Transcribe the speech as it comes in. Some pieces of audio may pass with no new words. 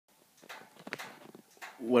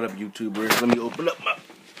What up, YouTubers? Let me open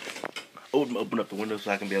up the window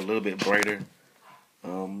so I can be a little bit brighter.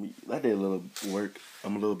 I did a little work.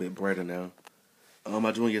 I'm a little bit brighter now. I just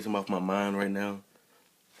want to get some off my mind right now.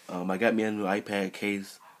 I got me a new iPad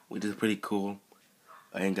case, which is pretty cool.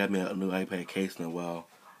 I ain't got me a new iPad case in a while.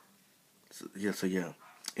 So yeah.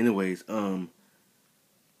 Anyways, I'm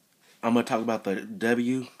gonna talk about the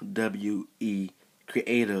WWE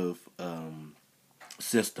creative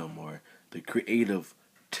system, or the creative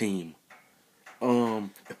team.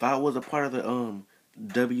 If I was a part of the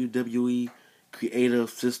WWE creative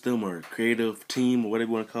system or creative team or whatever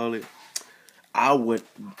you want to call it, I would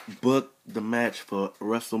book the match for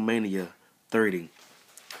WrestleMania 30.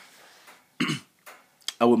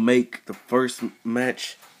 I would make the first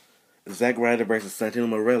match Zack Ryder versus Santino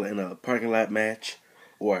Marella in a parking lot match,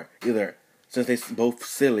 or either, since they both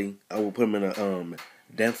silly, I will put them in a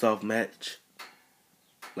dance-off match.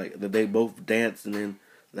 Like, they both dance and then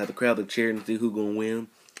let the crowd cheer and see who's gonna win.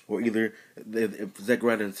 Or either if Zack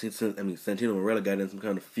Ryder and Santino Marella got in some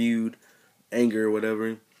kind of feud, anger or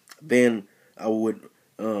whatever, then I would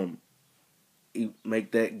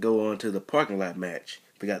make that go on to the parking lot match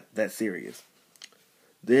if it got that serious.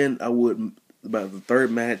 Then I would, about the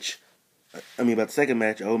second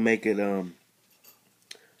match, I would make it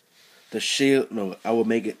the Shield. No, I would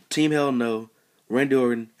make it Team Hell No, Randy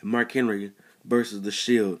Orton and Mark Henry versus the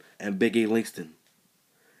Shield and Big E Langston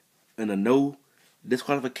in a no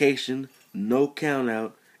disqualification, no count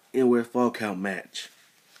out, anywhere fall count match.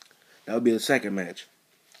 That would be the second match.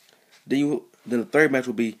 Then the third match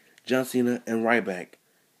would be John Cena and Ryback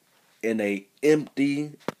in a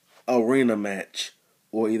empty arena match,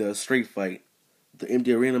 or either a street fight. The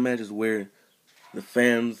empty arena match is where the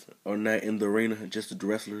fans are not in the arena, just the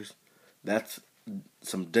wrestlers. That's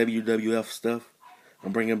some WWF stuff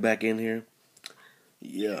I'm bringing back in here.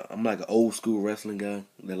 Yeah, I'm like an old school wrestling guy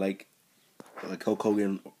that like Hulk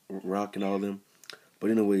Hogan, Rock, and all of them. But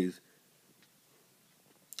anyways,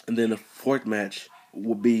 and then the fourth match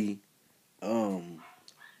will be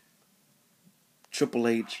Triple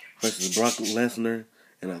H versus Brock Lesnar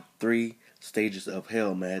in a 3 stages of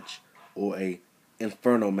hell match, or a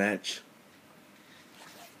Inferno match.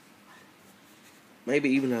 Maybe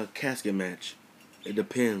even a casket match. It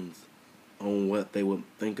depends on what they would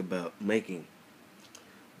think about making.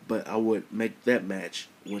 But I would make that match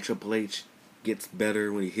when Triple H gets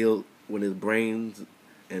better, when his brains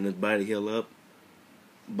and his body heal up.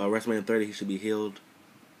 By WrestleMania 30, he should be healed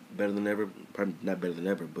better than ever. Probably not better than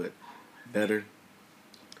ever, but better.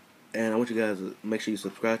 And I want you guys to make sure you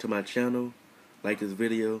subscribe to my channel, like this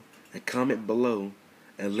video, and comment below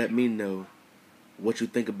and let me know what you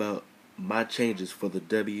think about my changes for the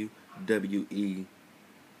WWE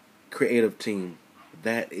creative team.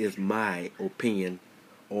 That is my opinion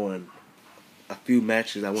on a few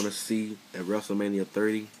matches I want to see at WrestleMania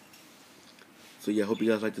 30. So yeah, I hope you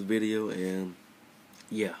guys like this video, and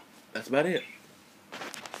yeah, that's about it.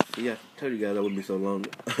 So yeah, I told you guys I wouldn't be so long.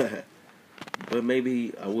 But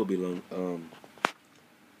maybe I will be long.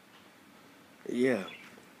 Yeah.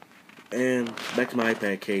 And back to my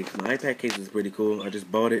iPad case. My iPad case is pretty cool. I just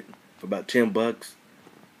bought it for about $10,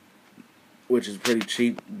 which is pretty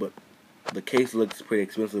cheap, but the case looks pretty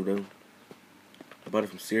expensive though. I bought it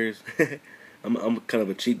from Sears. I'm kind of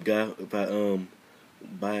a cheap guy if I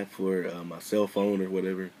buy it for my cell phone or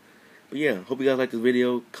whatever. But yeah, hope you guys like this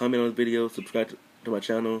video. Comment on this video. Subscribe to my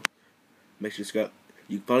channel. Make sure you subscribe.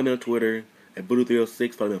 You follow me on Twitter at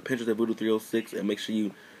Voodoo306. Follow me on Pinterest at Voodoo306. And make sure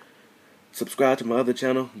you subscribe to my other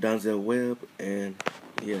channel, Donzel Webb. And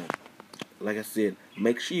yeah, like I said,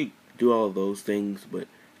 make sure you do all of those things. But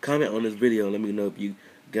comment on this video and let me know if you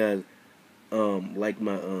guys like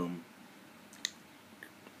my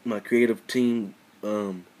my creative team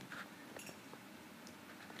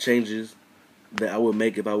changes that I would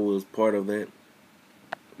make if I was part of that.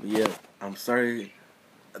 Yeah, I'm sorry.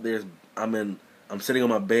 I'm sitting on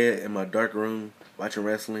my bed in my dark room watching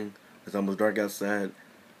wrestling. It's almost dark outside,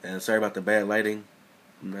 and sorry about the bad lighting.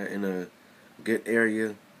 I'm not in a good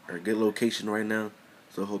area or a good location right now,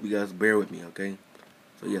 so I hope you guys bear with me, okay?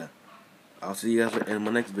 So yeah, I'll see you guys in my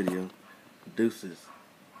next video. Deuces.